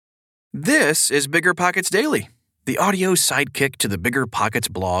This is Bigger Pockets Daily, the audio sidekick to the Bigger Pockets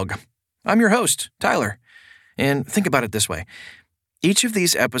blog. I'm your host, Tyler. And think about it this way. Each of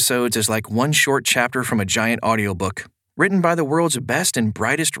these episodes is like one short chapter from a giant audiobook, written by the world's best and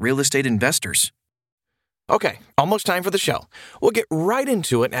brightest real estate investors. Okay, almost time for the show. We'll get right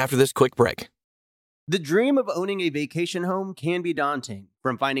into it after this quick break. The dream of owning a vacation home can be daunting,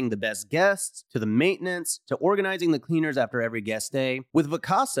 from finding the best guests, to the maintenance, to organizing the cleaners after every guest stay. With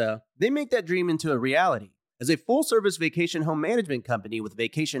Vacasa, they make that dream into a reality. As a full-service vacation home management company with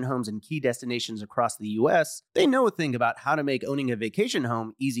vacation homes in key destinations across the U.S., they know a thing about how to make owning a vacation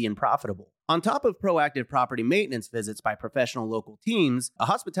home easy and profitable. On top of proactive property maintenance visits by professional local teams, a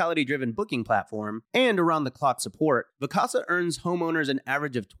hospitality-driven booking platform, and around-the-clock support, Vacasa earns homeowners an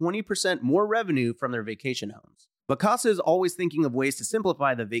average of 20% more revenue from their vacation homes. Vacasa is always thinking of ways to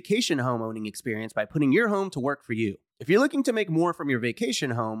simplify the vacation home owning experience by putting your home to work for you. If you're looking to make more from your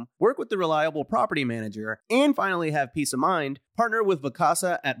vacation home, work with the reliable property manager, and finally have peace of mind, partner with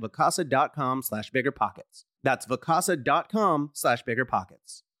Vacasa at vacasa.com/biggerpockets. That's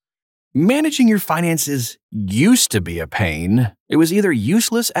vacasa.com/biggerpockets. Managing your finances used to be a pain. It was either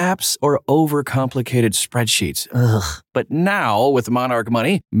useless apps or overcomplicated spreadsheets. Ugh. But now, with Monarch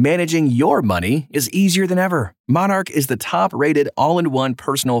Money, managing your money is easier than ever. Monarch is the top-rated all-in-one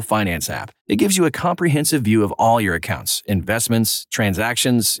personal finance app. It gives you a comprehensive view of all your accounts, investments,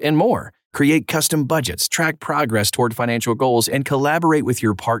 transactions, and more. Create custom budgets, track progress toward financial goals, and collaborate with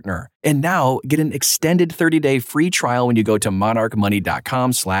your partner. And now, get an extended 30-day free trial when you go to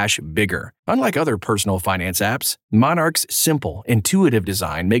monarchmoney.com/bigger. Unlike other personal finance apps, Monarch's simple, intuitive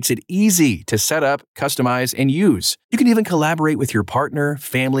design makes it easy to set up, customize, and use. You can even collaborate with your partner,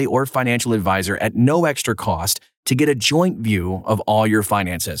 family, or financial advisor at no extra cost to get a joint view of all your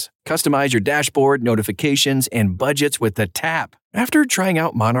finances. Customize your dashboard, notifications, and budgets with the tap. After trying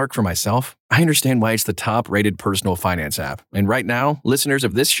out Monarch for myself, I understand why it's the top-rated personal finance app. And right now, listeners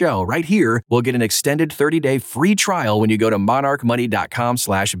of this show right here will get an extended 30-day free trial when you go to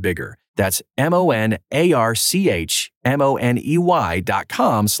monarchmoney.com/bigger. That's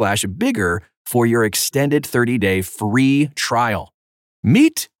monarchmoney.com/bigger for your extended 30-day free trial.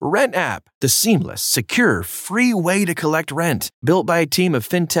 Meet Rent App, the seamless, secure, free way to collect rent. Built by a team of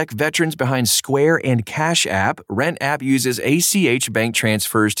fintech veterans behind Square and Cash App, Rent App uses ACH bank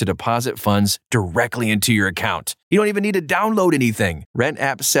transfers to deposit funds directly into your account. You don't even need to download anything. Rent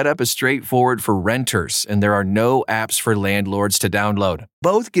App setup is straightforward for renters, and there are no apps for landlords to download.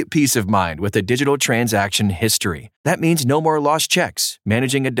 Both get peace of mind with a digital transaction history. That means no more lost checks,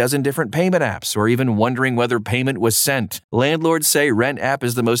 managing a dozen different payment apps, or even wondering whether payment was sent. Landlords say Rent App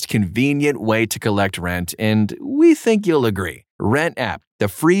is the most convenient way to collect rent, and we think you'll agree. Rent App, the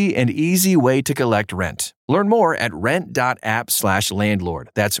free and easy way to collect rent. Learn more at rent.app/landlord.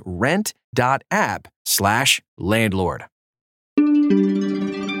 That's rent.app/landlord.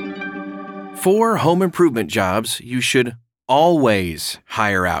 4 home improvement jobs you should always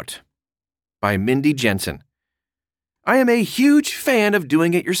hire out. By Mindy, Jensen. I am a huge fan of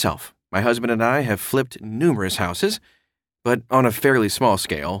doing it yourself. My husband and I have flipped numerous houses, but on a fairly small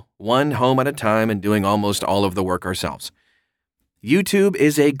scale, one home at a time and doing almost all of the work ourselves. YouTube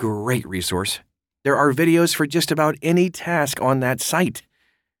is a great resource. There are videos for just about any task on that site.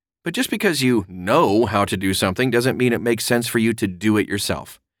 But just because you know how to do something doesn't mean it makes sense for you to do it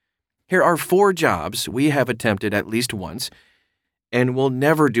yourself. Here are 4 jobs we have attempted at least once and will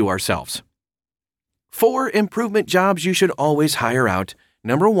never do ourselves. 4 improvement jobs you should always hire out.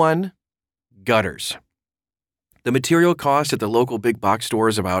 Number 1, gutters. The material cost at the local big box store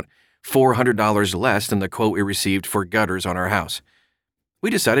is about $400 less than the quote we received for gutters on our house. We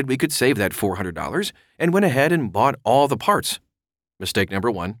decided we could save that $400 and went ahead and bought all the parts. Mistake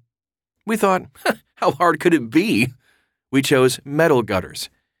number 1. We thought, how hard could it be? We chose metal gutters.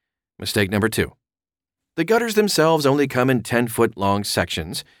 Mistake number 2. The gutters themselves only come in 10-foot long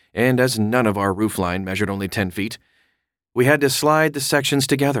sections, and as none of our roofline measured only 10 feet, we had to slide the sections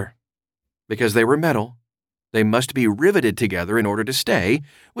together. Because they were metal, they must be riveted together in order to stay,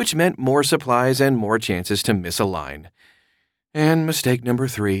 which meant more supplies and more chances to miss a line. And mistake number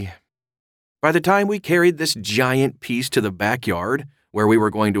 3. By the time we carried this giant piece to the backyard, where we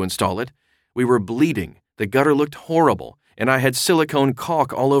were going to install it, we were bleeding, the gutter looked horrible, and I had silicone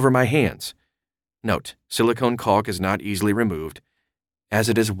caulk all over my hands. Note, silicone caulk is not easily removed, as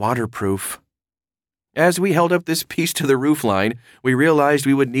it is waterproof. As we held up this piece to the roofline, we realized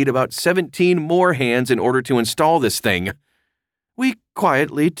we would need about 17 more hands in order to install this thing. We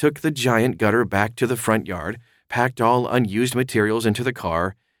quietly took the giant gutter back to the front yard, packed all unused materials into the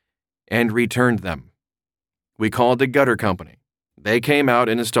car, and returned them. We called the gutter company. They came out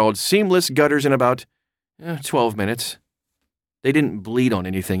and installed seamless gutters in about 12 minutes. They didn't bleed on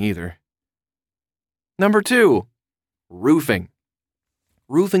anything either. Number 2, roofing.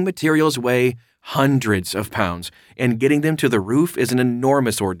 Roofing materials weigh hundreds of pounds, and getting them to the roof is an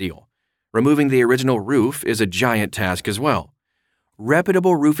enormous ordeal. Removing the original roof is a giant task as well.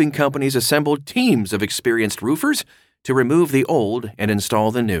 Reputable roofing companies assembled teams of experienced roofers to remove the old and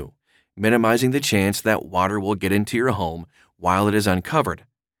install the new, minimizing the chance that water will get into your home while it is uncovered.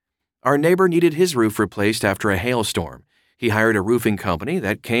 Our neighbor needed his roof replaced after a hailstorm. He hired a roofing company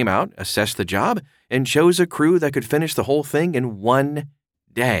that came out, assessed the job, and chose a crew that could finish the whole thing in 1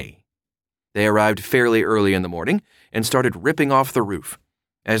 day. They arrived fairly early in the morning and started ripping off the roof.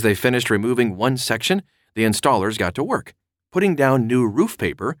 As they finished removing one section, the installers got to work, putting down new roof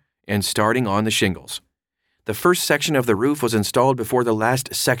paper and starting on the shingles. The first section of the roof was installed before the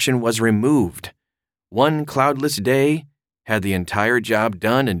last section was removed. One cloudless day had the entire job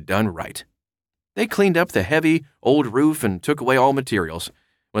done and done right. They cleaned up the heavy, old roof and took away all materials.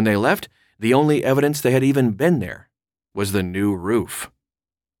 When they left, the only evidence they had even been there was the new roof.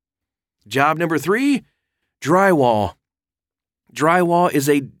 Job number 3, drywall. Drywall is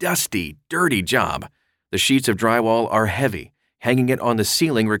a dusty, dirty job. The sheets of drywall are heavy. Hanging it on the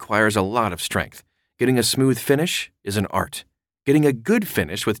ceiling requires a lot of strength. Getting a smooth finish is an art. Getting a good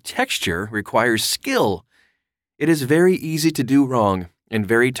finish with texture requires skill. It is very easy to do wrong and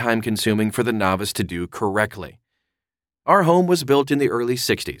very time-consuming for the novice to do correctly. Our home was built in the early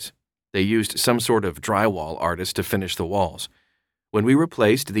 60s. They used some sort of drywall artist to finish the walls. When we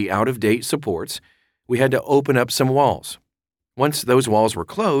replaced the out-of-date supports, we had to open up some walls. Once those walls were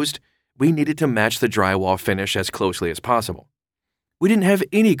closed, we needed to match the drywall finish as closely as possible. We didn't have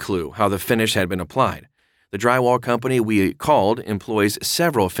any clue how the finish had been applied. The drywall company we called employs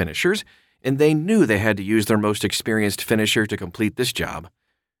several finishers, and they knew they had to use their most experienced finisher to complete this job.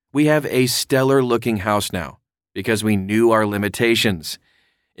 We have a stellar-looking house now because we knew our limitations.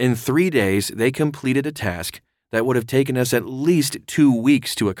 In 3 days, they completed a task that would have taken us at least 2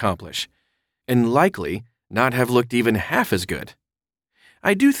 weeks to accomplish, and likely not have looked even half as good.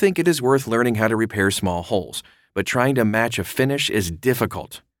 I do think it is worth learning how to repair small holes, but trying to match a finish is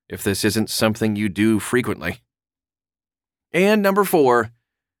difficult if this isn't something you do frequently. And number 4,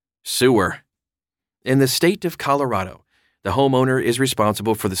 sewer. In the state of Colorado, the homeowner is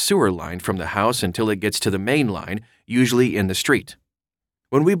responsible for the sewer line from the house until it gets to the main line, usually in the street.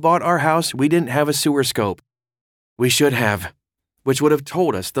 When we bought our house, we didn't have a sewer scope. We should have, which would have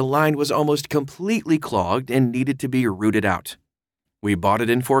told us the line was almost completely clogged and needed to be rooted out. We bought it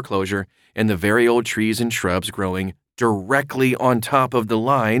in foreclosure, and the very old trees and shrubs growing directly on top of the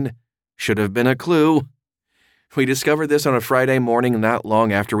line should have been a clue. We discovered this on a Friday morning not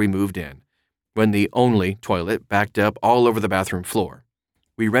long after we moved in, when the only toilet backed up all over the bathroom floor.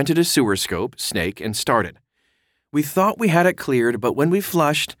 We rented a sewer scope, snake, and started. We thought we had it cleared, but when we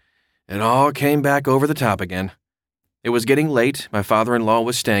flushed, it all came back over the top again. It was getting late, my father-in-law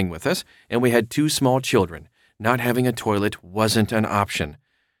was staying with us, and we had 2 small children. Not having a toilet wasn't an option.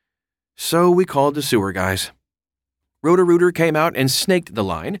 So we called the sewer guys. Roto-Rooter came out and snaked the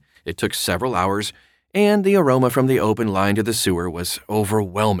line. It took several hours, and the aroma from the open line to the sewer was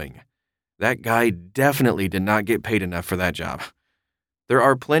overwhelming. That guy definitely did not get paid enough for that job. There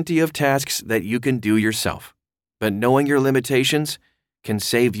are plenty of tasks that you can do yourself, but knowing your limitations can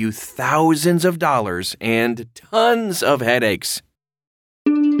save you thousands of dollars and tons of headaches.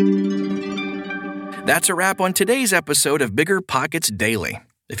 That's a wrap on today's episode of Bigger Pockets Daily.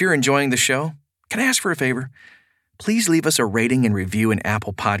 If you're enjoying the show, can I ask for a favor? Please leave us a rating and review in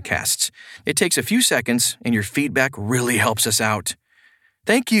Apple Podcasts. It takes a few seconds, and your feedback really helps us out.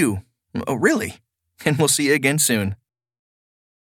 Thank you. Oh, really? And we'll see you again soon.